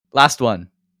Last one,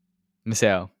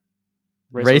 Maseo.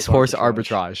 Racehorse Racehorse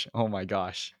arbitrage. arbitrage. Oh my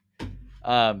gosh.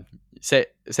 Say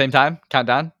same time.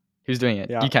 Countdown. Who's doing it?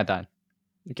 Yeah. You count down.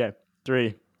 Okay.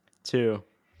 3, 2,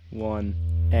 1.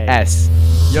 A. S.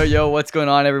 Yo, what's going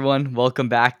on, everyone? Welcome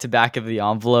back to Back of the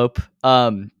Envelope.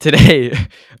 Today,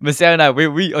 Maseo and I,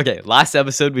 we okay. Last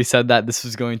episode, we said that this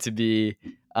was going to be,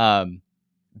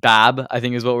 BAB. I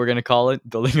think is what we're gonna call it.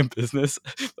 Building a business.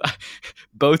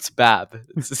 Boats BAB.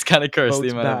 It's just kind of cursed the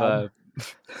Boats amount Bab.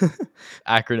 of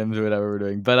acronyms or whatever we're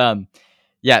doing. But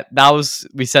yeah,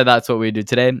 we said that's what we do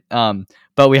today.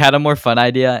 But we had a more fun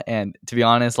idea, and to be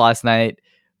honest, last night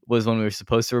was when we were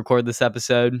supposed to record this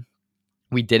episode.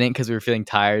 We didn't because we were feeling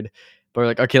tired. But we're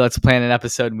like, okay, let's plan an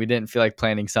episode, and we didn't feel like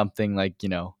planning something like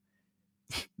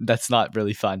that's not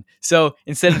really fun. So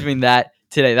instead of doing that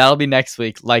today, that'll be next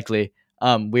week likely.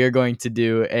 We are going to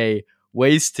do a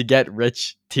ways to get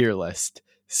rich tier list.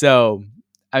 So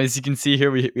as you can see here,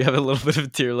 we have a little bit of a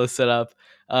tier list set up.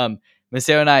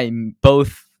 Maseo and I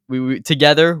both we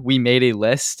together we made a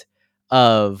list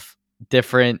of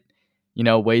different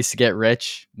ways to get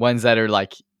rich. Ones that are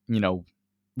like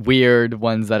weird,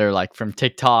 ones that are like from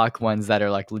TikTok, ones that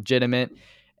are like legitimate,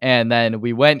 and then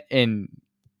we went and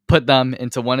put them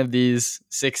into one of these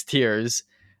 6 tiers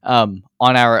on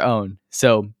our own.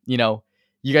 So,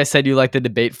 you guys said you like the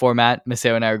debate format.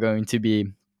 Maseo and I are going to be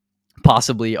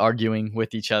possibly arguing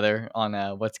with each other on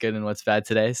what's good and what's bad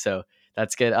today. So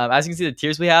that's good. As you can see, the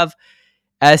tiers we have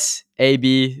S, A,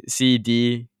 B, C,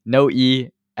 D, no E,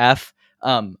 F.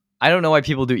 I don't know why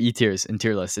people do E tiers in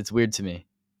tier lists. It's weird to me.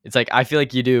 It's like I feel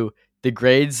like you do the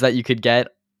grades that you could get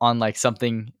on like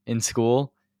something in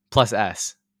school plus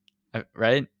S.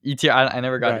 Right? E tier. I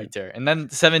never got Right. E tier, and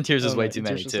then 7 tiers is Oh, way no, too it's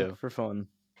many just like too. for fun.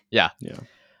 Yeah. Yeah.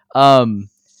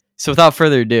 So without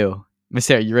further ado,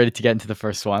 Mister, you ready to get into the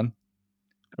first one?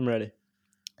 I'm ready.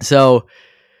 So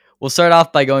we'll start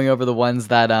off by going over the ones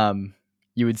that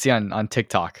you would see on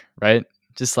TikTok, right?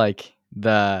 Just like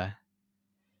the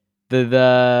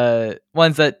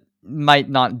ones that might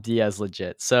not be as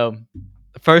legit. So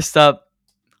first up,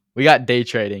 we got day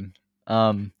trading.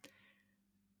 Maseo,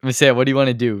 what do you want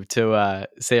to do to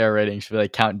say our rating? Should we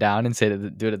like count down and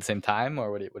do it at the same time,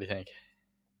 or what do you think?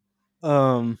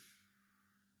 Um.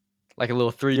 Like a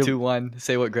little three, Yeah, 2, 1.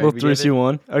 Say what grade little we 3, gave it. 2,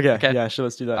 1. Okay. Okay. Yeah. Sure.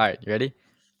 Let's do All that. right. You ready?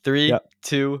 3, Yep.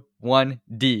 2, 1.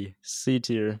 D. C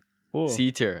tier. Oh.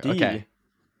 C tier. Okay.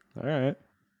 D. All right.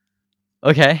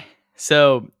 Okay.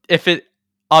 So if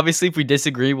we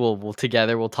disagree, we'll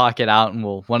together we'll talk it out, and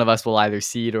one of us will either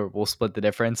seed or we'll split the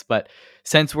difference. But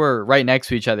since we're right next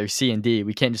to each other, C and D,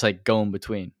 we can't just like go in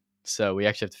between. So we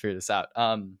actually have to figure this out. You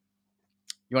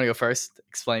want to go first?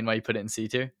 Explain why you put it in C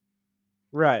tier.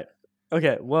 Right.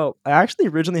 Okay. Well, I actually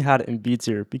originally had it in B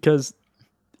tier because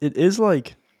it is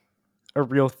like a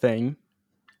real thing.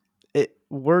 It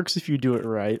works if you do it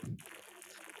right.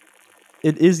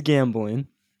 It is gambling,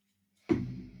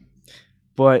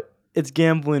 but it's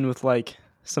gambling with like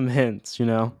some hints,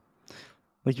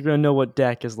 Like you're gonna know what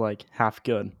deck is like half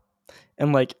good.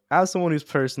 And like as someone who's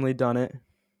personally done it,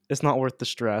 it's not worth the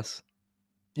stress.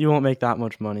 You won't make that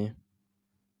much money.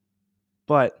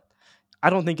 But I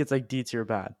don't think it's like D tier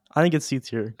bad. I think it's C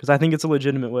tier because I think it's a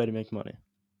legitimate way to make money.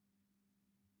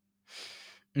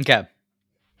 Okay.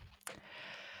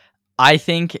 I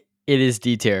think it is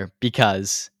D tier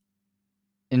because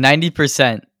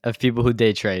 90% of people who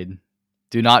day trade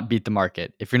do not beat the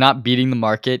market. If you're not beating the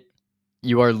market,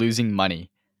 you are losing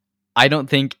money. I don't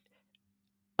think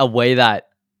a way that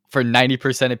for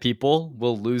 90% of people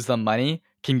will lose them money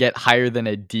can get higher than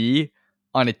a D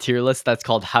on a tier list that's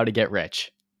called How to Get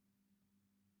Rich.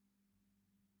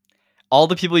 All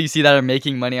the people you see that are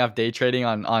making money off day trading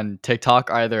on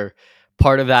TikTok are either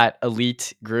part of that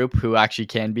elite group who actually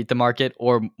can beat the market,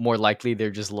 or more likely they're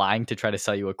just lying to try to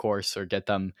sell you a course or get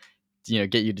you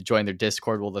to join their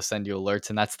Discord where they'll send you alerts,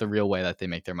 and that's the real way that they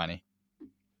make their money.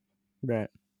 Right.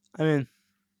 I mean,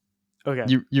 okay.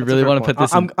 You That's a really fair want to point. put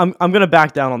this in I'm gonna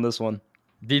back down on this one.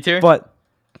 D tier? But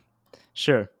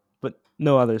sure. But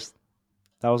no others.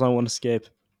 That was my one escape.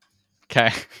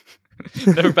 Okay.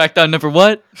 Never back down. Never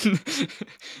what?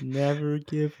 Never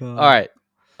give up. All right.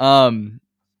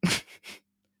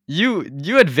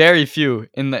 You had very few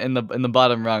in the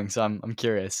bottom rung, so I'm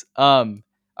curious. All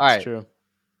right. It's true.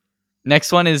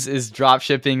 Next one is drop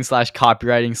shipping /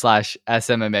 copywriting /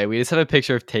 SMMA. We just have a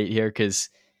picture of Tate here because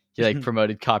he like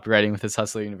promoted copywriting with his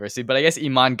Hustler University. But I guess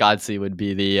Iman Godsley would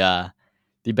be the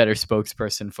better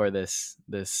spokesperson for this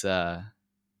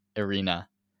arena.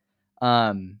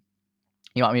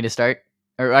 You want me to start?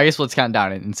 Or I guess let's count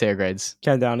down and say our grades.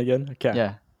 Count down again. Okay.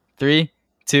 Yeah. 3,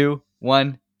 2,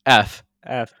 1. F.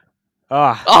 F.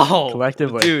 Ah, Oh,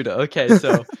 collectively. dude. Okay,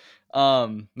 so,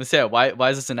 Maseo, why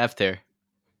is this an F tier?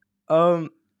 um,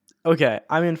 okay.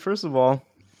 I mean, first of all,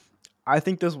 I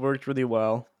think this worked really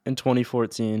well in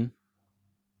 2014.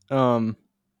 Um,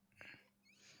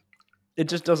 it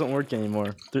just doesn't work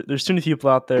anymore. There's too many people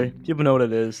out there. People know what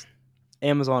it is.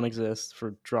 Amazon exists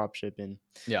for drop shipping.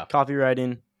 Yeah.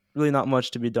 Copywriting, really not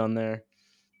much to be done there.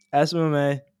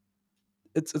 SMMA,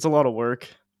 it's a lot of work.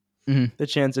 Mhm. The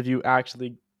chance of you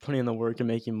actually putting in the work and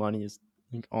making money is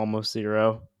like almost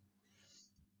zero.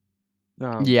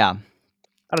 Um, Yeah.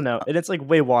 I don't know, and it's like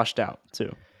way washed out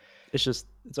too. It's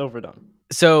overdone.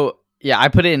 So, yeah, I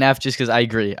put it in F just because I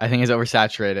agree. I think it's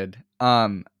oversaturated.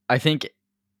 I think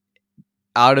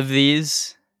out of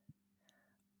these,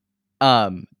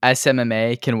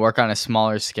 SMMA can work on a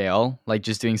smaller scale, like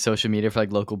just doing social media for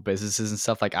like local businesses and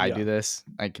stuff. Like I Yeah, do this,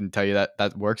 I can tell you that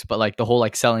that works. But like the whole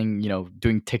like selling,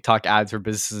 doing TikTok ads for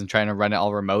businesses and trying to run it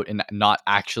all remote and not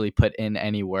actually put in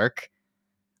any work.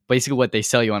 Basically, what they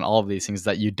sell you on all of these things is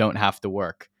that you don't have to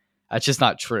work. That's just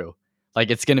not true. Like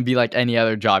it's gonna be like any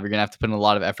other job. You're gonna have to put in a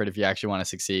lot of effort if you actually want to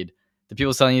succeed. The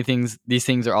people selling you things, these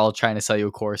things are all trying to sell you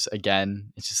a course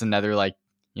again. It's just another like,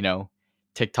 you know,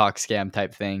 TikTok scam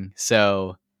type thing.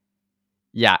 So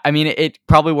yeah, I mean, it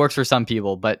probably works for some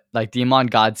people, but like the Iman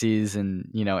Godzis and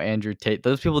Andrew Tate,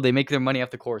 those people they make their money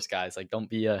off the course, guys. Like, don't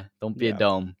be a yeah,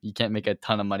 dome. You can't make a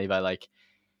ton of money by like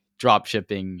drop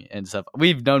shipping and stuff.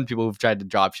 We've known people who've tried to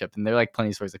drop ship, and they're like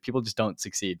plenty of stories. Like people just don't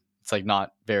succeed. It's like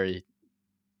not very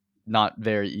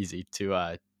easy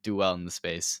to do well in the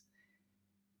space.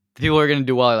 The people who are going to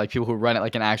do well are like people who run it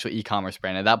like an actual e-commerce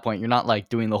brand. At that point, you're not like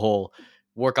doing the whole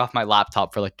work off my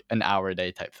laptop for like an hour a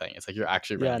day type thing. It's like you're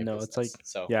actually yeah. running a No, it's like business.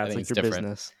 So yeah, I it's think like it's your different.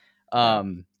 business. Yeah,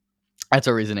 Um, that's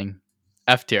our reasoning.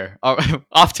 F tier. Oh,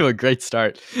 off to a great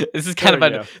start. This is kind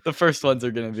there of we go. the first ones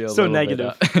are going to be a So little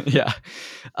bit. negative. Yeah.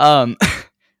 All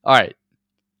right.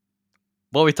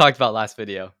 What we talked about last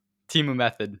video, Timu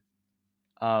method.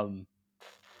 Um,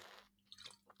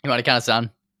 you want to count us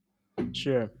down?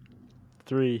 Sure.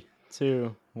 3,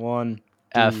 2, 1.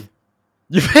 F. D.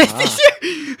 You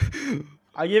Ah,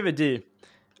 I gave it D.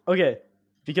 Okay,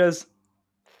 because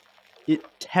it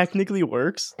technically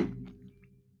works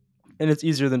and it's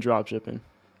easier than drop shipping.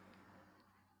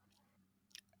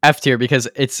 F tier because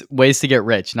it's ways to get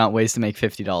rich, not ways to make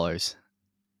 $50.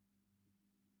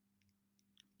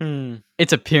 Hmm.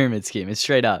 It's a pyramid scheme. It's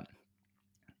straight up.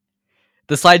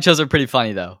 The slideshows are pretty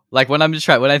funny though. Like when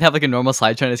when I have like a normal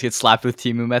slideshow and I just get slapped with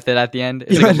Timu method at the end,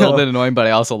 it's Yeah, like a I little know. bit annoying, but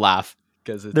I also laugh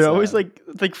because They're it's always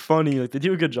like funny. Like they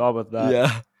do a good job with that.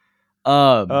 yeah.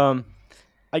 Um Um,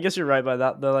 I guess you're right by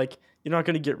that. They're like you're not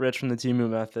gonna get rich from the Timu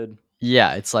method,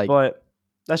 yeah, it's like but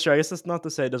that's true. I guess that's not to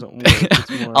say it doesn't work. It's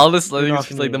more all this you're thing is not just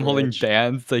gonna like get them holding rich.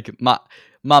 bands. Like my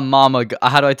mama.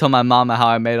 How do I tell my mama how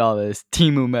I made all this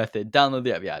Timu method? Download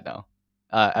the app. Yeah, no.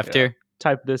 F Yeah. tier.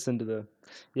 Type this into the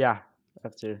yeah.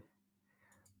 After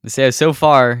So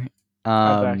far,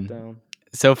 I back um, down.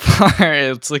 so far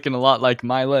it's looking a lot like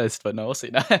my list, but no, we'll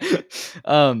see.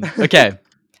 Okay,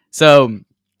 so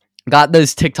got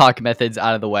those TikTok methods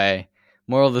out of the way.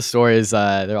 Moral of the story is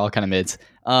they're all kind of mids.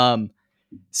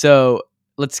 So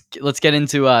let's get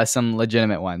into some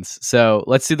legitimate ones. So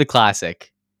let's do the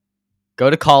classic. Go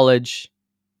to college,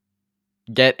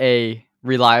 get a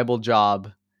reliable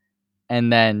job,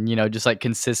 and then just like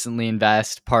consistently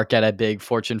invest, park at a big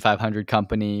Fortune 500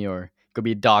 company, or go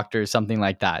be a doctor, something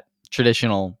like that.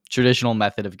 Traditional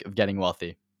method of getting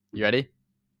wealthy. You ready?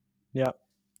 Yeah.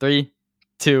 3,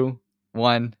 2,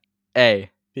 1. A.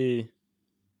 B.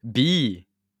 B.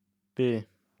 B.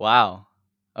 Wow.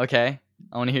 Okay,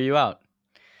 I want to hear you out.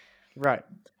 Right.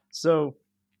 So,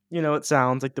 it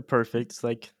sounds like the perfect, it's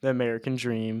like the American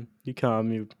dream. You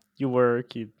come, you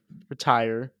work, you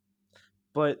retire.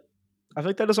 But I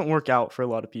think that doesn't work out for a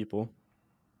lot of people.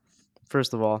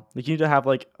 First of all, like you need to have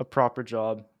like a proper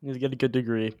job. You need to get a good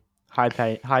degree, high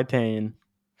paying.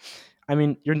 I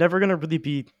mean, you're never gonna really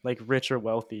be like rich or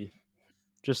wealthy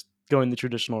just going the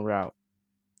traditional route.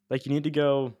 Like you need to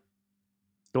go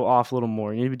off a little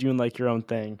more. You need to be doing like your own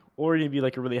thing, or you need to be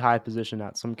like a really high position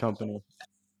at some company.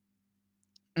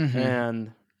 Hmm.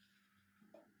 And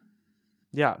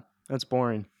yeah, that's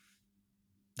boring.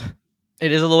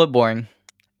 It is a little bit boring,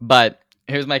 but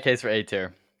here's my case for A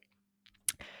tier.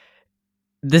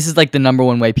 This is like the number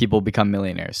one way people become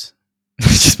millionaires.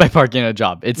 Just by parking a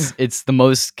job. It's the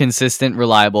most consistent,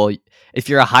 reliable. If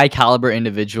you're a high caliber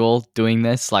individual doing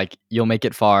this, like you'll make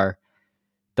it far.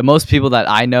 The most people that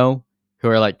I know who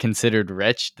are like considered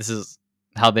rich, this is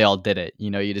how they all did it.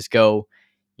 You just go,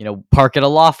 park at a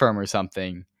law firm or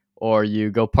something, or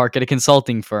you go park at a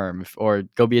consulting firm, or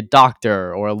go be a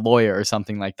doctor or a lawyer or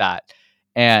something like that.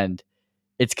 and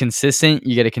it's consistent.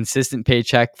 You get a consistent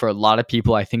paycheck. For a lot of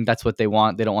people, I think that's what they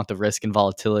want. They don't want the risk and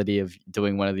volatility of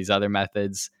doing one of these other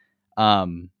methods.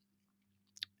 Um,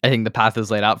 I think the path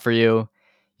is laid out for you.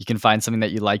 You can find something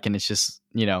that you like, and it's just,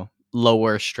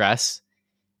 lower stress.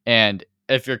 And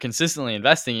if you're consistently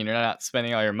investing and you're not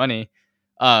spending all your money,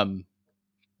 um,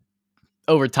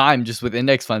 over time, just with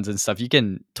index funds and stuff, you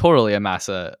can totally amass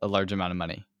a large amount of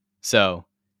money. So,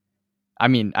 I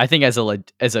mean, I think as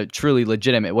a truly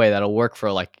legitimate way that'll work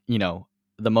for, like,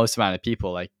 the most amount of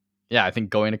people. Like, yeah, I think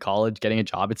going to college, getting a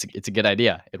job, it's a good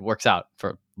idea. It works out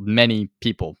for many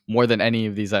people more than any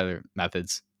of these other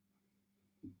methods.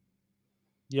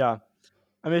 Yeah,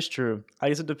 I mean, it's true. I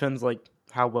guess it depends like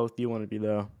how wealthy you want to be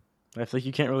though. I feel like you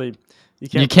You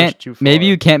can't push can't too maybe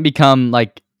you far. can't become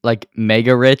like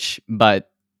mega rich, but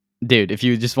dude, if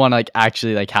you just want to like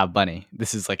actually like have money,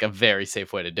 this is like a very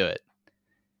safe way to do it.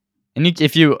 And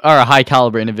if you are a high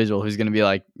caliber individual who's going to be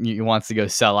like you wants to go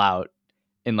sell out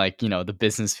in, like, the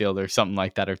business field or something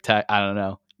like that, or tech, I don't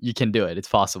know, you can do it. It's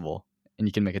possible, and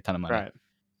you can make a ton of money. Right.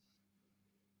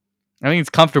 I think it's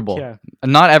comfortable. Yeah,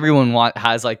 Not everyone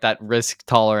has like that risk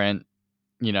tolerant,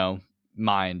 you know,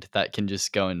 mind that can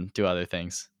just go and do other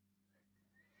things.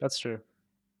 that's true.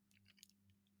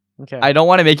 Okay. I don't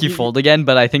want to make you You fold again,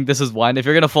 but I think this is one. If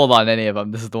you're gonna fold on any of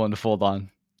them, this is the one to fold on.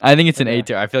 I think it's an A okay.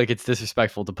 tier. I feel like it's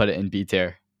disrespectful to put it in B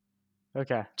tier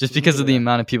Okay. just We can because go of the there.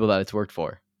 amount of people that it's worked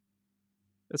for.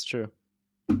 That's true.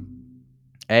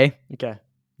 A. Okay.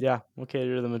 Yeah. Okay,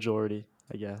 you're the majority,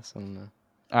 I guess. I don't know.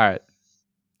 All right.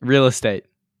 Real estate.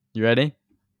 You ready?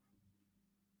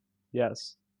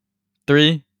 Yes.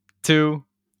 3, 2,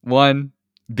 1.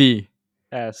 B.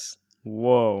 S.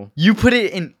 Whoa. You put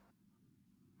it in.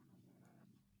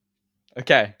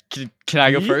 Okay. Can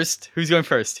I go B? first? Who's going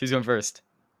first? Who's going first?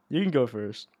 You can go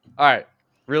first. All right.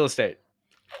 Real estate.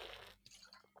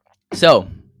 So,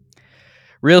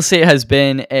 real estate has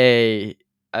been a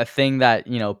thing that,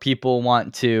 people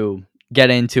want to get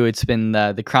into. It's been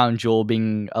the crown jewel,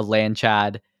 being a land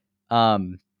chad.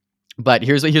 Um, but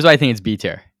here's why I think it's B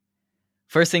tier.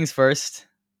 First things first.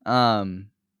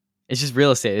 It's just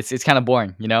real estate. It's kind of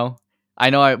boring, you know. I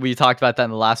know we talked about that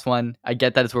in the last one. I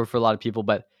get that it's worked for a lot of people,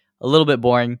 but a little bit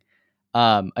boring.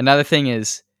 Another thing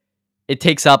is it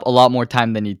takes up a lot more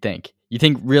time than you'd think. You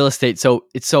think real estate, so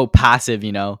it's so passive,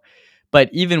 but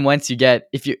even once you get,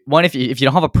 if you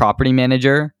don't have a property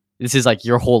manager, this is like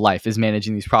your whole life is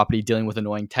managing these property, dealing with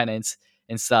annoying tenants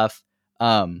and stuff.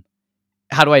 Um,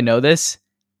 how do I know this?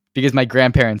 Because my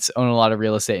grandparents own a lot of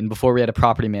real estate, and before we had a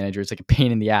property manager, it's like a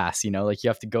pain in the ass. Like you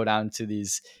have to go down to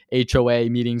these HOA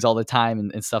meetings all the time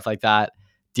and stuff like that,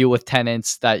 deal with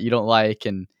tenants that you don't like,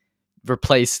 and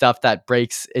replace stuff that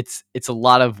breaks. It's a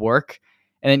lot of work.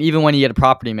 And then even when you get a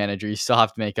property manager, you still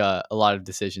have to make a lot of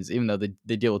decisions, even though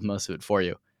they deal with most of it for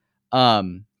you.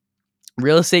 Um,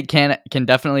 Real estate can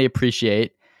definitely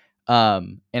appreciate,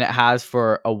 and it has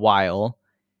for a while,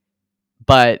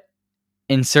 but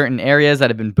in certain areas that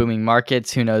have been booming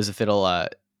markets, who knows if it'll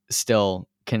still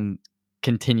can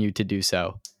continue to do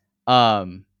so.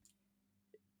 Um,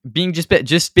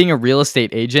 just being a real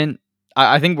estate agent,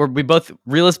 I think we both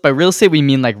by real estate we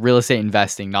mean like real estate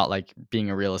investing, not like being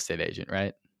a real estate agent,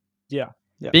 right? Yeah.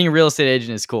 Yeah. Being a real estate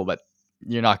agent is cool, but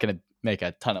you're not gonna make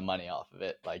a ton of money off of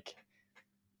it. Like,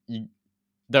 you,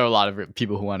 there are a lot of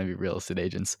people who want to be real estate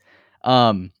agents.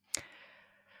 Um,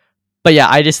 but yeah,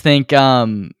 I just think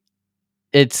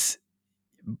it's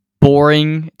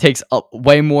boring, takes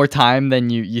way more time than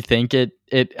you think it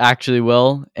actually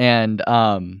will, and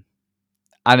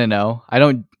I don't know. I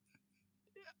don't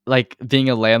like being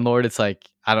a landlord. It's like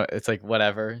I don't. It's like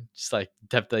whatever. Just like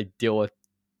have to like deal with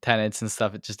tenants and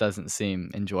stuff. It just doesn't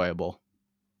seem enjoyable.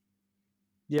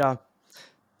 Yeah.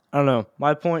 I don't know.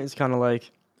 My point is kind of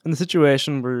like in the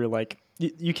situation where you're like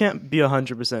you can't be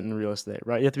 100% in real estate,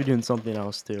 right? You have to be doing something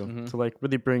else too Hmm. to like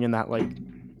really bring in that like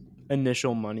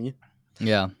initial money.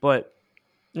 Yeah. But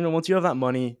once you have that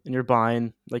money and you're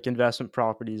buying like investment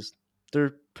properties,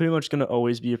 they're pretty much going to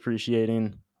always be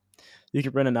appreciating. You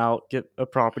can rent it out, get a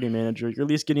property manager. You're at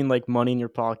least getting like money in your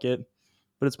pocket,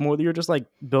 but it's more that you're just like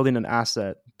building an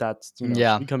asset that's just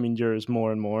Yeah. becoming yours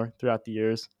more and more throughout the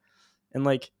years. And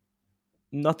like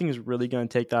nothing is really going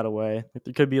to take that away. Like,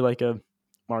 there could be like a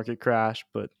market crash,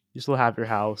 but you still have your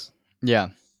house. Yeah.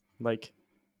 Like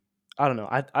I don't know.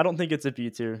 I don't think it's a B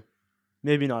tier,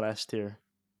 maybe not S tier,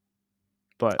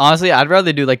 but Honestly, I'd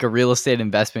rather do like a real estate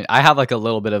investment. I have like a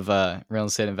little bit of a real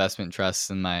estate investment trust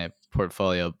in my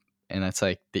portfolio, and that's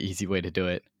like the easy way to do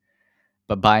it.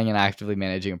 But buying and actively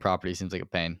managing a property seems like a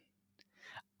pain.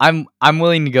 I'm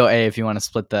willing to go A if you want to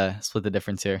split the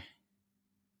difference here.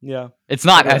 Yeah. It's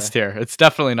not S Okay. tier. It's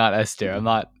definitely not S tier. I'm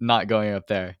not going up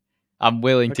there. I'm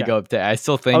willing to Okay. go up there. I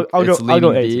still I'll, think I'll it's go. I'll go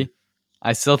leaning A tier. B.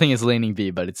 I still think it's leaning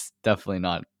B, but it's definitely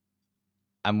not.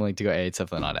 I'm willing to go A. It's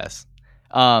definitely not S.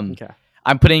 Um, Okay.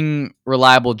 I'm putting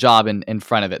reliable job in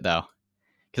front of it though,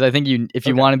 because I think if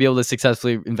you Okay. want to be able to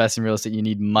successfully invest in real estate, you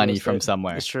need Real money from estate. It's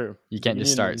somewhere. true. You You can't need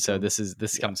just an start. So income.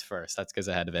 this Yeah. comes first. That's goes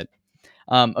ahead of it.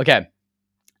 Okay.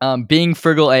 Being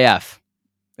frugal AF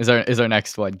is our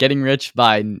next one. Getting rich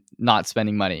by not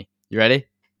spending money. You ready?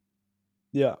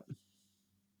 Yeah.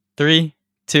 3,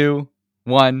 2,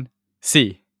 1.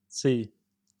 C. C.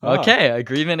 Ah. Okay,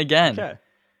 agreement again. Okay.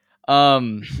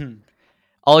 Um,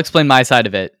 I'll explain my side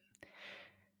of it.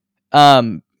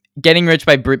 Um, Getting rich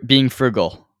by being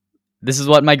frugal. This is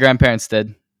what my grandparents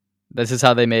did. This is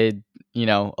how they made,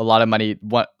 a lot of money.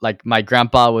 What like my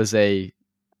grandpa was a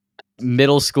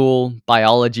middle school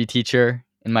biology teacher,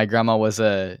 and my grandma was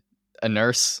a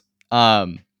nurse.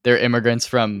 They're immigrants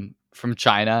from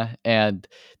China, and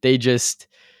they just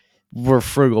were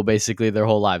frugal basically their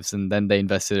whole lives, and then they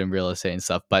invested in real estate and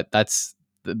stuff. But that's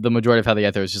the majority of how they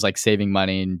get there is just like saving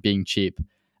money and being cheap.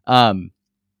 Um,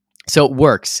 so it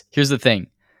works. Here's the thing.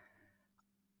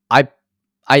 I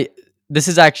I this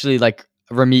is actually like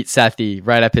Ramit Sethi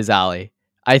right up his alley.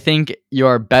 I think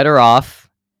you're better off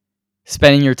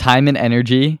spending your time and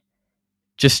energy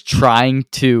just trying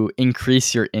to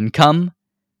increase your income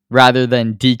rather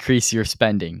than decrease your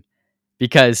spending.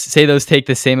 Because say those take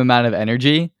the same amount of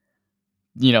energy,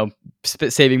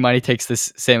 saving money takes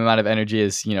this same amount of energy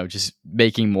as, just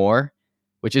making more,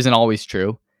 which isn't always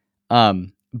true.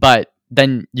 But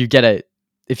then you get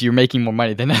if you're making more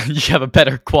money, then you have a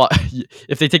better quality.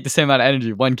 If they take the same amount of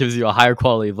energy, one gives you a higher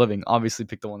quality of living. Obviously,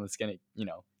 pick the one that's going to,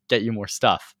 get you more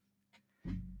stuff.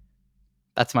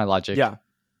 That's my logic. Yeah.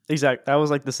 Exactly. That was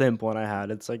like the same point I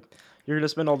had. It's like you're gonna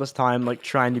spend all this time like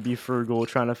trying to be frugal,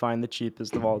 trying to find the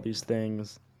cheapest of all these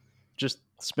things. Just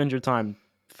spend your time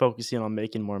focusing on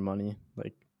making more money.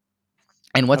 Like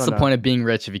And I what's don't the know. point of being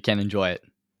rich if you can't enjoy it?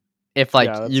 If like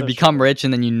Yeah, that's you so become true. rich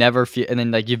and then you never feel, and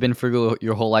then like you've been frugal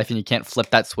your whole life and you can't flip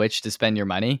that switch to spend your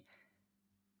money,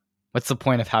 what's the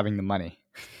point of having the money?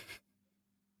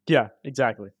 Yeah,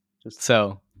 exactly. Just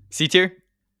So C tier,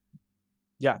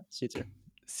 yeah, C tier.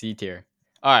 C tier.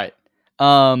 All right.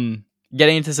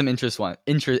 Getting into some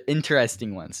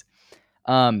interesting ones.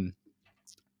 Um,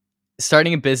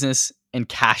 Starting a business and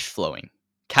cash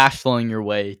flowing your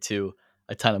way to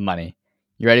a ton of money.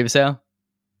 You ready, Vaseo?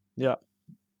 Yeah.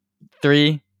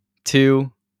 3,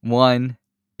 2, 1.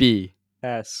 B.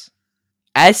 S.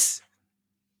 S.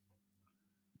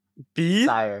 B?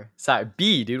 Sire.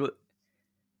 B, dude.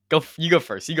 Go. You go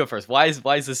first. You go first. Why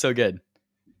is this so good?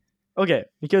 Okay,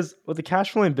 because with the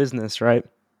cash flowing business, right?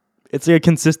 It's like a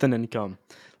consistent income.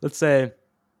 Let's say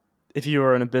if you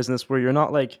are in a business where you're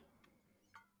not like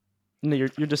you're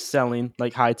just selling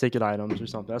like high ticket items or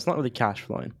something. That's not really cash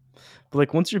flowing. But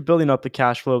like once you're building up the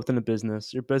cash flow within a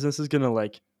business, your business is gonna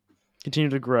like continue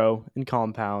to grow and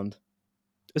compound,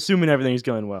 assuming everything is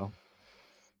going well.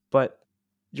 But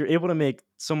you're able to make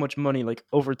so much money like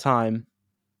over time,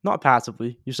 not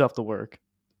passively, you still have to work,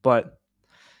 but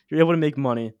you're able to make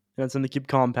money and it's going to keep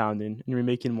compounding and you're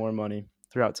making more money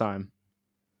throughout time.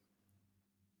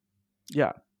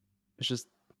 Yeah, it's just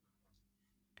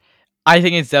I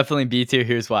think it's definitely B tier.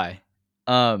 Here's why.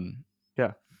 Um,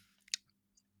 yeah,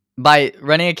 by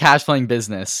running a cash flowing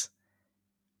business,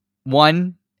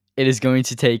 one, it is going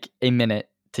to take a minute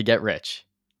to get rich.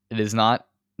 It is not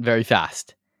very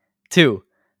fast. Two,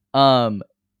 um,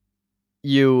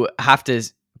 you have to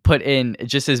put in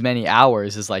just as many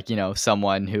hours as like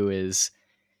someone who is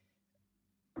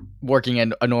working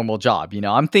in a normal job.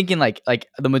 I'm thinking like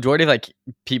the majority of like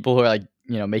people who are like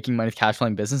making money with cash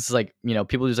flowing businesses, like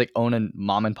people just like own a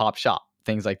mom and pop shop,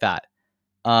 things like that.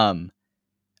 um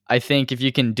I think if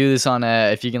you can do this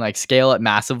if you can like scale it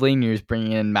massively and you're just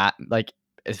bringing in like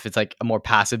if it's like a more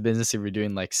passive business, if you're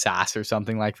doing like SaaS or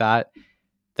something like that,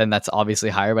 then that's obviously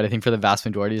higher. But I think for the vast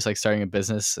majority, it's like starting a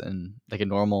business and like a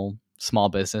normal small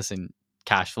business and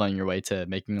cash flowing your way to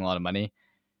making a lot of money.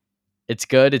 It's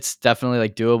good. It's definitely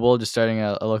like doable, just starting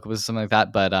a local business, something like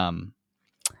that. But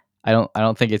I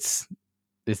don't think it's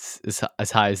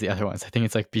as high as the other ones. I think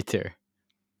it's like B tier.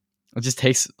 It just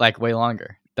takes like way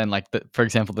longer than like for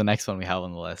example, the next one we have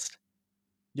on the list.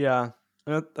 yeah.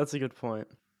 That's a good point.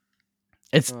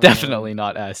 It's Um, definitely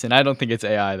not S, and I don't think it's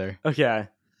A either. okay,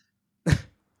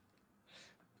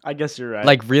 I guess you're right.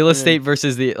 Like real I estate mean,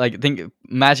 versus the like think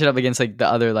match it up against like the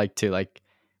other like two. Like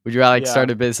would you rather like yeah, start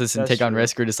a business and that's take on true.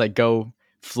 risk or just like go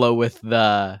flow with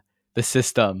the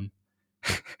system?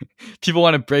 People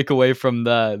want to break away from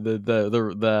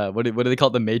the what do they call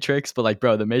it, the Matrix? But like,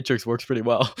 bro, the Matrix works pretty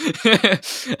well. I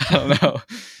don't know.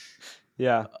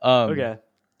 Yeah. Um, Okay.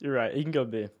 You're right. You can go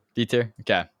B. B tier.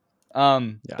 Okay.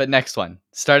 Yeah. But next one,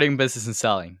 starting business and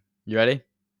selling. You ready?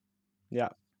 Yeah.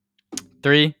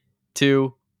 3,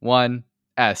 2, 1.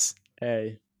 S.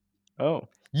 A. Oh.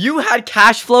 You had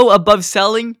cash flow above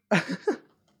selling,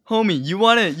 homie. You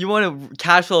wanna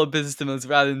cash flow a business to millions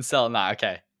rather than sell. Nah.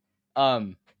 Okay.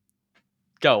 Um.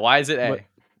 Go. Why is it What? A?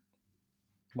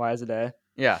 Why is it A?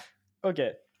 Yeah.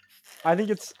 Okay. I think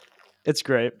it's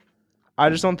great. I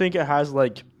just don't think it has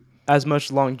like as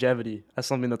much longevity as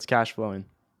something that's cash flowing.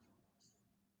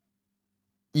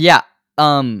 Yeah.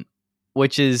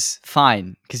 Which is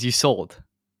fine because you sold.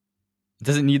 It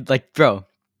doesn't need, like, bro,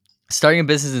 starting a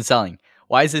business and selling.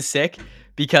 Why is this sick?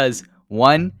 Because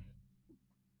one,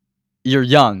 you're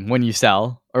young when you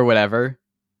sell or whatever,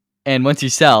 and once you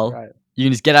sell, Right. you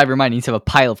can just get out of your mind. You need to have a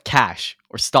pile of cash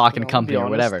or stock in a I'm gonna be company or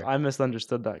honest. whatever. I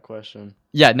misunderstood that question.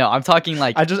 Yeah, no, I'm talking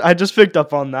like, I just picked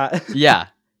up on that. yeah,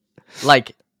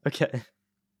 like Okay.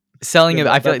 selling Yeah. it.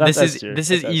 I feel like That's this S is tier.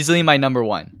 this is That's S easily tier. my number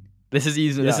one. This is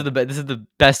easy. Yeah. This is the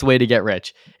best way to get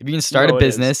rich. If you can start a No, it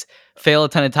is. business, fail a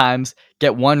ton of times,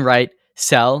 get one right,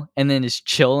 sell, and then just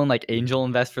chill and like angel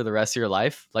invest for the rest of your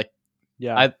life. Like,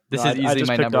 Yeah. No, this is I easily just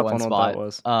my picked number up one on what that spot.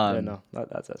 was. Yeah. No.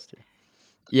 That's S tier.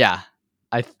 Yeah,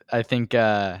 I think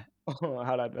Oh,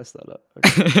 how'd I mess that up?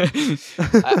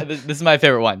 this is my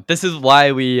favorite one. This is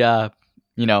why we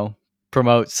you know,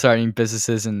 promote starting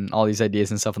businesses and all these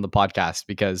ideas and stuff on the podcast,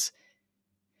 because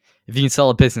if you can sell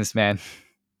a business, man,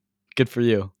 good for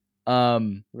you.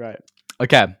 Right.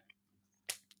 Okay,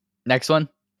 next one.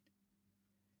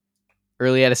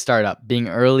 Early at a startup. Being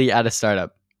early at a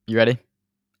startup. You ready?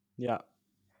 Yeah.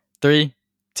 3,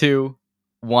 2,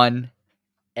 1.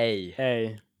 A.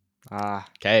 A. Ah.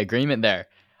 Okay, agreement there.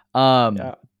 Um,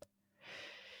 Yeah.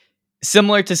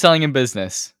 Similar to selling in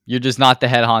business, you're just not the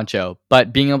head honcho.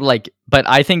 But being able to, like, but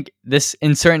I think this,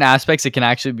 in certain aspects, it can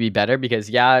actually be better because,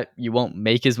 yeah, you won't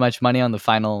make as much money on the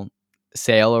final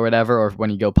sale or whatever, or when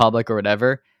you go public or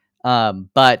whatever.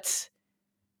 But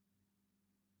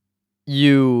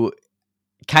you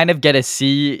kind of get to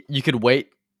see, you could wait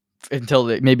until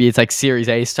maybe it's like Series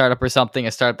A startup or something,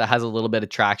 a startup that has a little bit of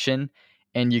traction,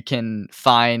 and you can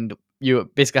find, you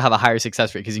basically have a higher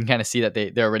success rate because you can kind of see that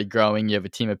they're already growing. You have a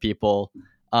team of people.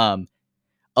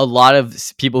 A lot of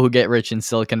people who get rich in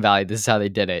Silicon Valley, this is how they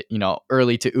did it. You know,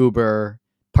 early to Uber,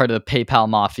 part of the PayPal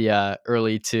mafia,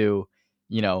 early to,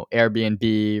 you know,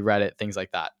 Airbnb, Reddit, things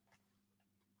like that.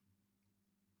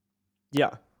 Yeah.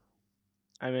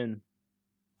 I mean,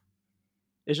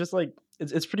 it's just like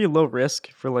it's pretty low risk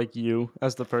for like you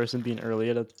as the person being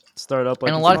early at a startup. And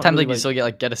Like a it's lot of not times, really like, you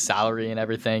like still get a salary and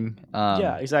everything.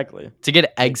 yeah, exactly. To get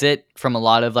Like exit from a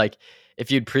lot of, like, if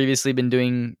you'd previously been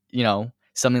doing, you know,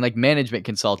 something like management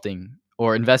consulting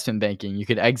or investment banking, you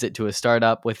could exit to a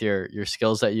startup with your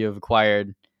skills that you have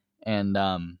acquired, and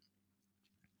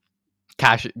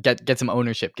cash, get some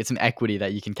ownership, get some equity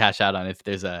that you can cash out on if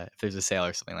there's a sale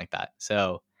or something like that.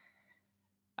 So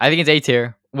I think it's A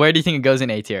tier. Where do you think it goes in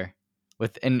A tier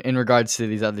with, in regards to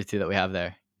these other two that we have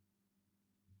there?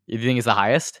 You think it's the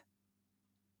highest?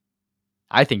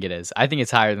 I think it is. I think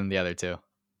it's higher than the other two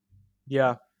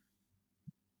yeah,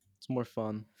 it's more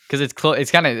fun. because it's close.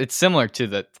 It's kind of, it's similar to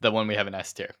the one we have in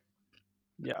S tier,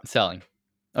 Yeah. selling.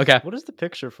 Okay, What is the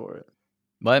picture for it?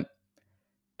 but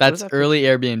What is that's that early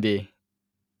picture? Airbnb.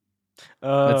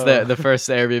 That's Oh, the first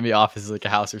Airbnb office is like a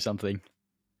house or something.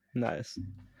 nice.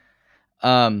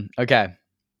 Okay.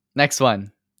 Next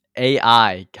one.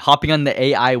 AI. Hopping on the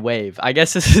AI wave. I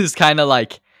guess this is kind of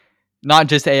like not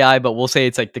just AI, but we'll say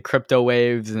it's like the crypto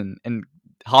waves and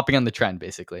hopping on the trend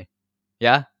basically.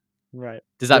 Yeah? Right.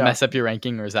 Does that Yeah. mess up your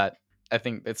ranking, or is that, I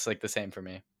think it's like the same for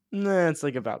me. Nah, it's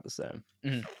like about the same.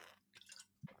 Mhm.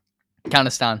 Count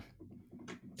us down.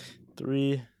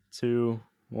 3, 2,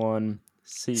 1.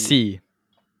 C. C.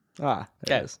 Ah,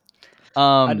 there it Okay. is.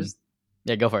 I Um just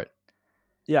yeah, go for it.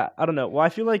 yeah, I don't know. Well, I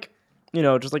feel like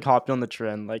just like hopping on the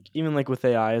trend, like even like with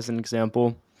AI as an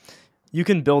example, you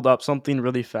can build up something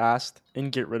really fast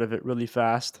and get rid of it really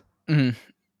fast. Mhm.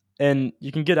 And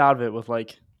you can get out of it with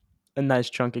like a nice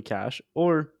chunk of cash,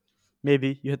 or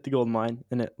maybe you hit the gold mine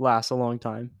and it lasts a long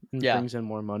time and Yeah. brings in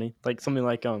more money. Like something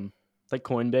like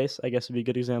Coinbase, I guess would be a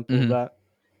good example of Mhm. that.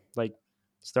 Like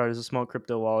started as a small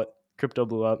crypto wallet, crypto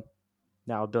blew up,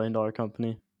 now $1 billion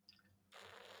company.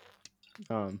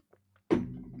 Um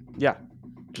yeah,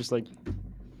 just like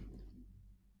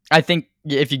I think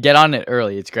if you get on it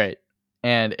early, it's great.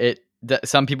 And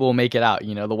some people will make it out,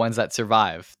 you know, the ones that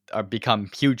survive are become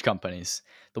huge companies.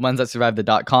 the ones that survived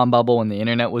the .com bubble when the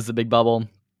internet was the big bubble.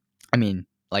 I mean,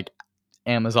 like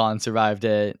Amazon survived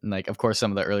it, and like of course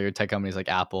some of the earlier tech companies like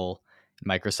Apple,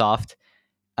 Microsoft.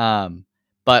 Um,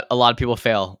 but a lot of people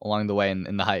fail along the way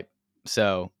in the hype.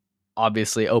 So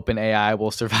obviously, open AI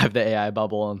will survive the AI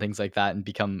bubble and things like that and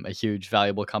become a huge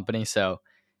valuable company. So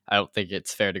I don't think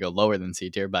it's fair to go lower than C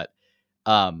tier, but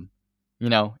um,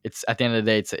 it's at the end of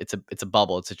the day, it's a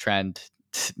bubble, it's a trend.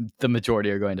 The majority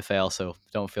are going to fail, so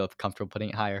don't feel comfortable putting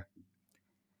it higher.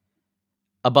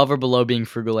 Above or below being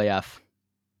frugal AF?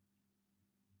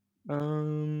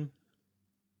 Um,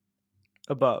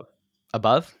 above.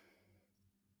 Above?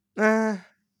 Eh,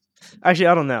 actually,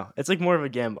 I don't know. It's like more of a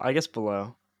gamble. I guess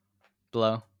below,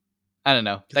 Below? I don't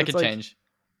know. because That could change.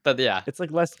 But yeah. it's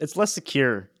like less. It's less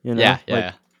secure. You Yeah, know,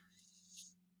 yeah,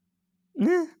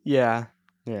 yeah. yeah,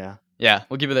 yeah. Yeah,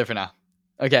 we'll keep it there for now.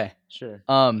 Okay. Sure.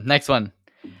 Next one.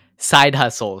 Side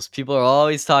hustles. People are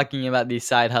always talking about these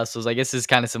side hustles. I guess it's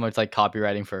kind of similar to like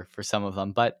copywriting for some of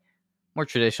them, but more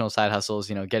traditional side hustles,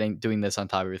 doing this on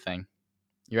top of your thing.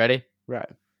 You ready? Right.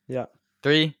 Yeah.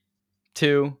 3,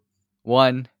 2,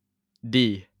 1,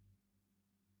 D.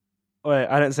 Wait,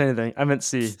 I didn't say anything. I meant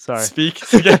C. Sorry. Speak.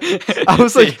 Okay. I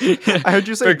was C. like, I heard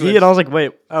you say For D, and glitch. I was like,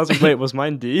 wait. I was like, wait, was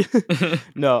mine D?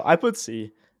 No, I put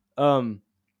C. Um,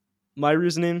 my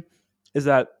reasoning is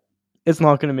that it's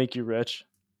not going to make you rich.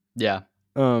 Yeah.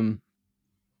 Um,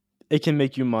 it can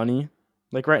make you money.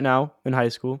 Like right now in high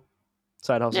school,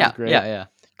 side hustle is Yeah. great. Yeah. Yeah.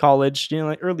 College,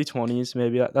 like early 20s,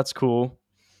 maybe that's cool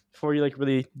before you like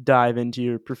really dive into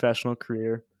your professional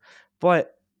career.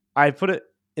 But I put it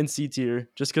in C tier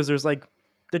just because there's like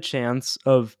the chance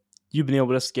of you being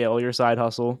able to scale your side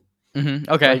hustle.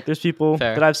 Okay. Like there's people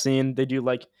that Fair. I've seen, they do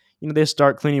like, they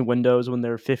start cleaning windows when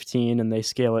they're 15 and they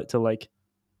scale it to like,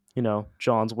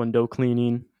 John's window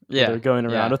cleaning, or Yeah. they're going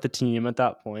around Yeah. with the team at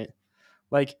that point.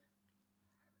 Like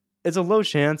it's a low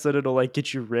chance that it'll like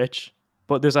get you rich,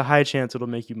 but there's a high chance it'll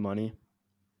make you money.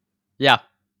 Yeah.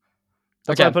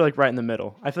 That's why I Okay. put it like right in the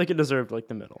middle. I feel like it deserved like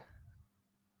the middle.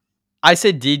 I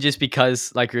said D just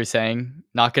because, like you were saying,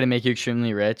 not gonna make you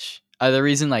extremely rich. The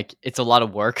reason, like, it's a lot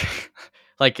of work.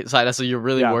 Like side hustle, you're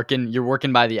really Yeah, working. You're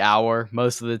working by the hour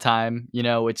most of the time.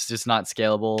 It's just not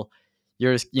scalable.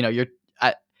 You're, just- you know, you're.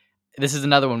 I, this is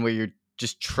another one where you're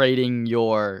just trading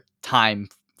your time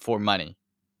for money.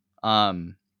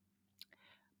 Um,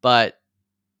 but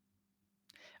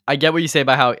I get what you say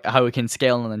about how it can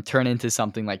scale and then turn into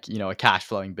something like a cash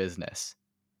flowing business.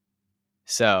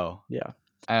 So, yeah.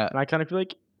 uh, And I kind of feel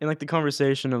like in like the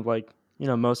conversation of like,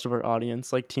 most of our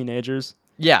audience, like teenagers,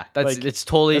 yeah, that's like it's the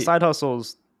totally side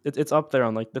hustles, it's up there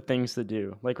on like the things to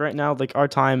do. Like right now, like our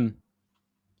time,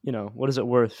 what is it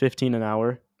worth? 15 an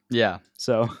hour. yeah.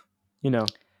 So, you know,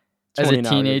 As a 20 an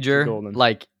hour, you're teenager, golden.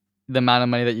 like the amount of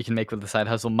money that you can make with the side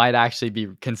hustle might actually be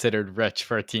considered rich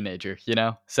for a teenager.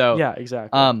 So, Yeah,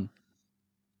 exactly. um,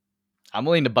 I'm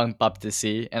willing to bump up to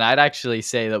C, and I'd actually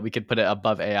say that we could put it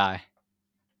above AI,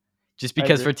 just I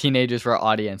because agree. for teenagers, for our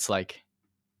audience, like,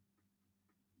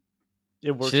 It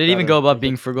should works it even go better. above Like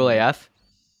being it, frugal AF?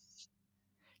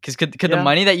 Because could the yeah,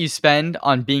 money that you spend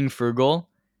on being frugal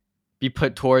be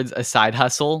put towards a side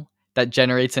hustle that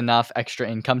generates enough extra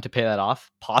income to pay that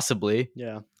off? Possibly.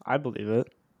 yeah, I believe it.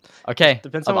 Just Okay,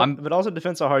 depends how, I'm but also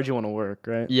depends how hard you want to work,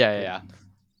 right? yeah, yeah, Like yeah.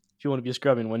 if you want to be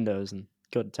scrubbing windows and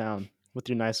go to town with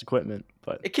your nice equipment,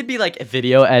 but It could be like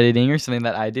video editing or something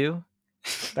that I do.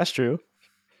 that's true.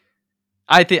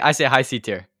 I think I say high C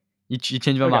tier. You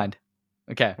change my Okay, mind.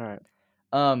 Okay. all right,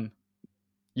 Um,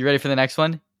 you ready for the next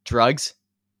one? Drugs.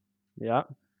 yeah.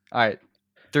 All right.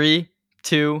 3,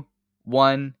 2,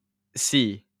 1.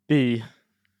 C. B.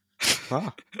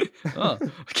 Huh. Oh,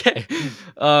 okay.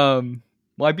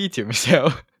 Why B tier,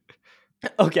 Michelle?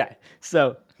 Okay,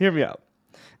 so hear me out.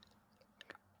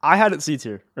 I had it C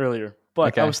tier earlier, but I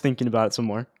Okay. was thinking about it some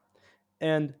more,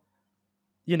 and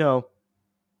you know,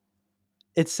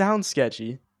 it sounds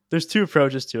sketchy. There's two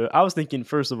approaches to it. I was thinking,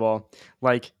 first of all,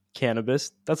 like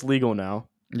cannabis, that's legal now.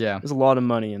 Yeah. There's a lot of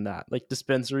money in that. Like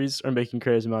dispensaries are making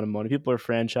crazy amount of money. People are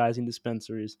franchising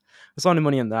dispensaries. There's a lot of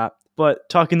money in that. But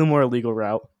talking the more illegal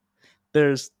route,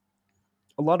 there's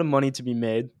a lot of money to be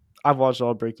made. I've watched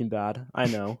all Breaking Bad. I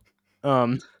know.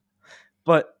 Um,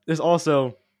 but there's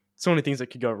also so many things that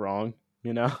could go wrong,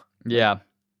 you know? Like, Yeah.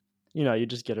 you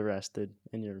just get arrested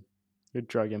and your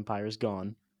drug empire is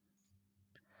gone.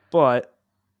 But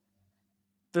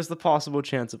there's the possible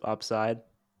chance of upside.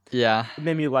 Yeah. It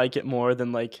made me like it more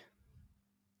than like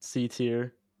C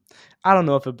tier. I don't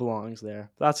know if it belongs there.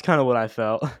 That's kind of what I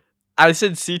felt. I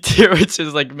said C tier, which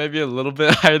is like maybe a little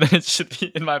bit higher than it should be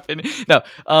in my opinion. No.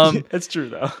 It's true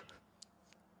though.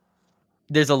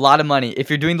 there's a lot of money. If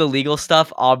you're doing the legal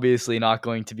stuff, obviously not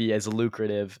going to be as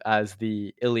lucrative as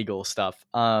the illegal stuff.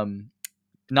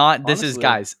 Not this is Honestly,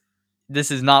 guys. This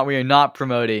is not. We are not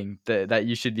promoting that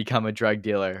you should become a drug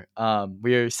dealer.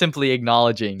 We are simply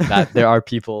acknowledging that there are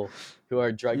people who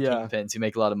are drug yeah, kingpins who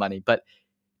make a lot of money. But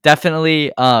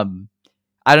definitely, I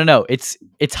don't know. It's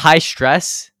high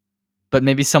stress, but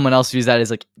maybe someone else views that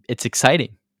as like it's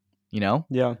exciting. You know,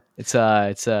 yeah, it's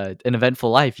an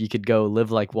eventful life. You could go live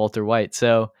like Walter White.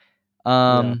 So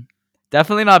yeah.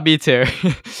 definitely not B tier.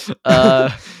 uh,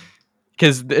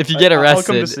 because if you get I'll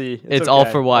come to arrested, see. It's it's all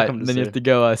okay. for I'll what? come to Then you have see. to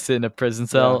go sit in a prison Yeah,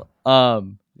 cell.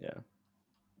 yeah,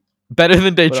 Better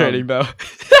than day but trading though. yeah.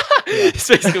 It's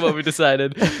basically what we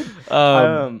decided. I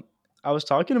Um, I was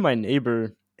talking to my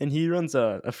neighbor, and he runs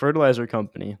a fertilizer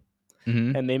company,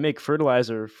 mhm. and they make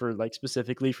fertilizer for like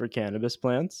specifically for cannabis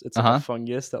plants. It's Uh like a huh.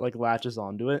 fungus that like latches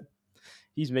onto it.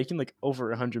 He's making like over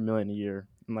 100 million a year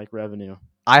in like revenue.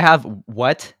 I have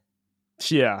what?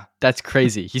 Yeah, That's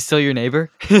crazy. He's still your neighbor.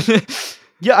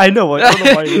 yeah. I know. I don't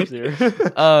know why he lives here.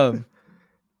 um,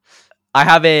 I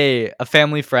have a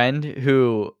family friend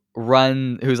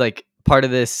who's like part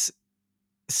of this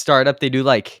startup. They do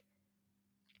like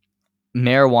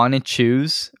marijuana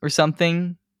chews or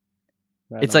something.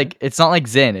 Right It's on. like it's not like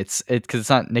Zyn. It's because it's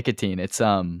not nicotine. It's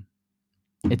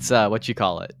what you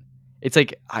call it. It's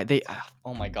like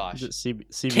oh my Is gosh. it CBD?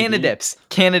 Cannadips.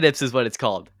 Cannadips is what it's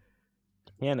called.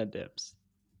 Canna dips.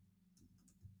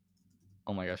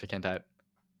 Oh my gosh, I can't type.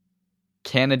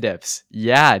 Cannadips.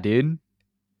 Yeah, dude.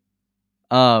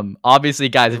 Obviously,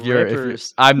 guys, The if you're,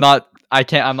 rippers. I'm not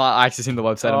accessing the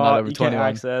website. I'm not Oh, over you can't 21.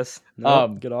 access. Nope.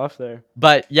 Um, Get off there.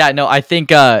 but yeah, no, I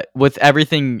think with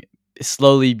everything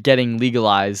slowly getting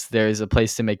legalized, there's a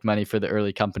place to make money for the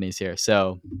early companies here.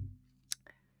 So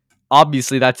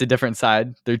obviously, that's a different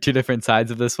side. There are two different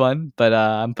sides of this one, but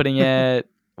I'm putting it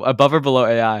above or below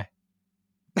AI.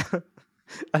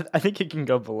 I think it can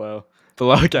go below.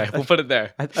 Below, I, okay, we'll put it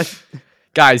there. I,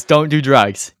 Guys, don't do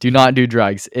drugs. Do not do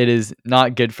drugs. It is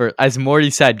not good for, as Morty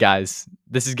said, guys,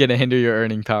 this is gonna hinder your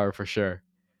earning power for sure.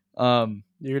 you're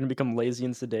gonna become lazy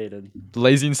and sedated.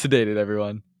 Lazy and sedated,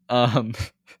 everyone. Kind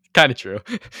of true.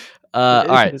 All It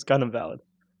right, is kind of valid.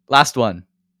 last one,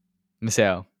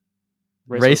 Maseo.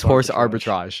 Racehorse Racehorse arbitrage.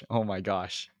 arbitrage. Oh my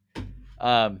gosh.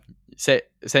 Um, say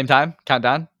same time.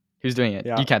 Countdown. Who's doing it?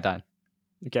 Yeah. You count down.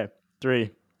 Okay.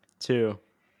 3, 2,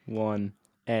 1.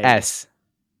 A. S.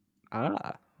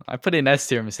 Ah. I put in S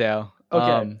here, Maseo.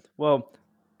 Okay. Well,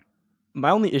 my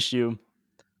only issue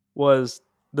was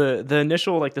the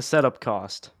initial like the setup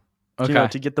cost. Okay,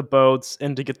 To get the boats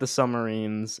and to get the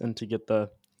submarines and to get the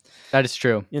that is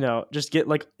true. just get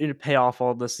like pay off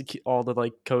all the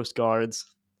like coast guards.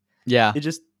 Yeah. It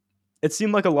just it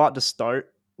seemed like a lot to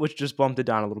start, which just bumped it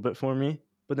down a little bit for me.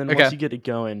 But then once Okay. you get it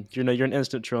going, you're an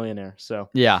instant trillionaire. So,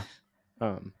 Yeah.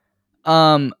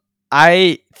 um,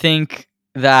 I think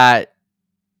that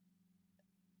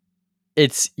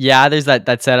there's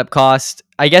that setup cost.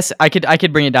 I guess I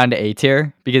could bring it down to A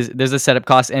tier because there's a setup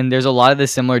cost and there's a lot of the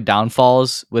similar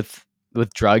downfalls with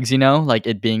drugs, like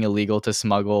it being illegal to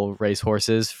smuggle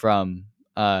racehorses from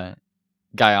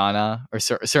Guyana or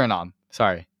Suriname.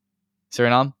 Sorry.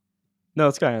 Suriname? no,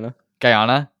 it's Guyana.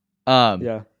 Guyana. Um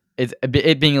Yeah,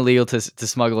 it being illegal to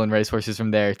smuggle in racehorses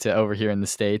from there to over here in the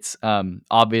States.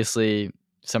 Obviously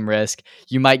some risk.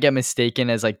 You might get mistaken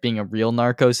as like being a real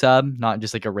narco sub, not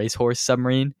just like a racehorse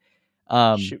submarine.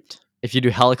 Um, shoot. if you do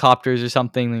helicopters or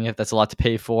something, then that's a lot to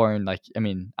pay for, and like, I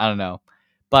mean, I don't know,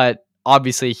 but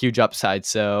obviously a huge upside.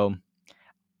 So,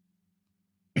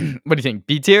 what do you think?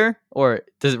 B tier, or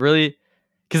does it really?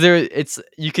 Because it's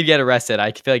you could get arrested.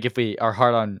 I feel like if we are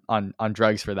hard on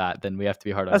drugs for that, then we have to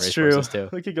be hard on That's true. racehorses too.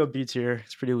 We could go B tier.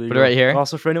 It's pretty Put it legal. right here.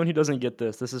 Also, for anyone who doesn't get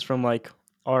this, this is from like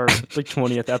our like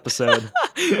 20th episode.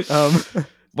 Um,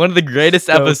 One of the greatest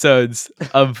so episodes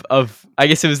of I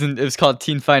guess it was called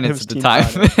Teen it Finance was at the Teen time,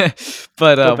 Finance.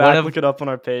 but Go one back, of look it up on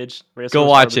our page. go Racehorse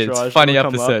watch it. It's a arbitrage. funny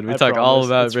It'll come up. episode. We I talk all promise.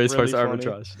 about It's racehorse really funny.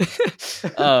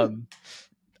 arbitrage.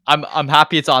 I'm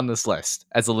happy it's on this list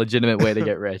as a legitimate way to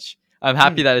get rich. I'm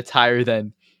happy that it's higher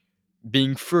than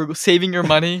being frugal, saving your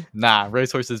money. Nah,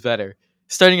 racehorse is better.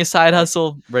 Starting a side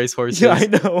hustle, Yeah, I racehorses.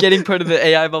 know. Getting part of the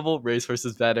AI bubble, racehorse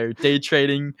is better. Day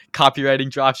trading, copywriting,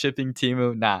 dropshipping,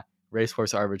 Timu, nah,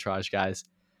 racehorse arbitrage, guys.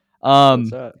 That's what's Um,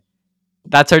 that.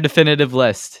 that's our definitive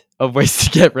list of ways to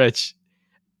get rich.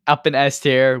 Up in S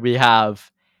tier, we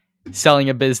have selling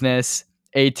a business.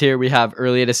 A tier, we have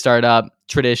early to startup,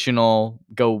 traditional,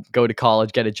 go to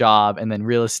college, get a job, and then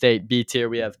real estate. B tier,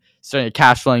 we have starting a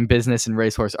cash flowing business and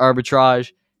racehorse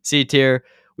arbitrage. C tier,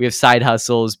 we have side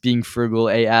hustles, being frugal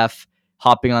AF,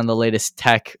 hopping on the latest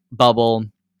tech bubble.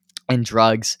 and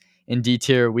drugs. In D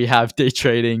tier, we have day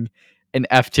trading. In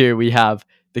F tier, we have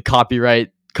the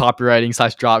copywriting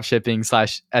slash drop shipping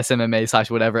slash SMMA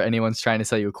slash whatever anyone's trying to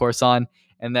sell you a course on.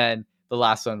 And then the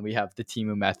last one, we have the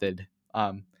Timu method.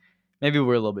 Maybe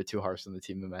we're a little bit too harsh on the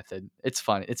Timu method. It's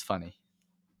fun. It's funny.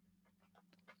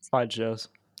 Slideshows.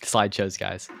 Slideshows,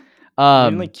 guys. I'm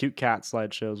getting like cute cat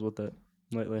slideshows with it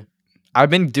lately. I've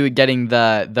been getting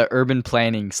the urban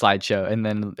planning slideshow, and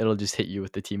then it'll just hit you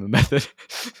with the Timu method.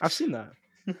 I've seen that.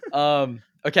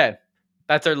 Okay,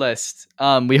 that's our list.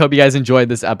 We hope you guys enjoyed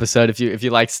this episode. If you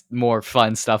like more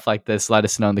fun stuff like this, let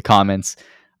us know in the comments.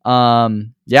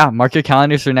 Yeah, mark your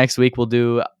calendars for next week. We'll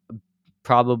do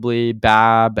probably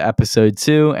Bab episode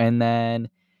 2, and then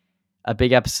a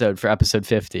big episode for episode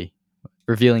 50,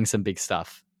 revealing some big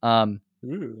stuff.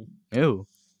 Ooh.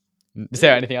 Is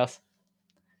there anything else?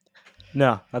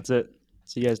 No, that's it.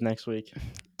 See you guys next week.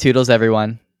 Toodles,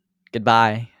 everyone.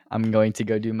 Goodbye. I'm going to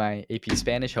go do my AP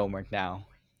Spanish homework now.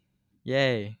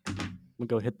 Yay. I'm gonna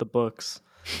go hit the books.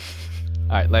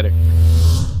 All right, later.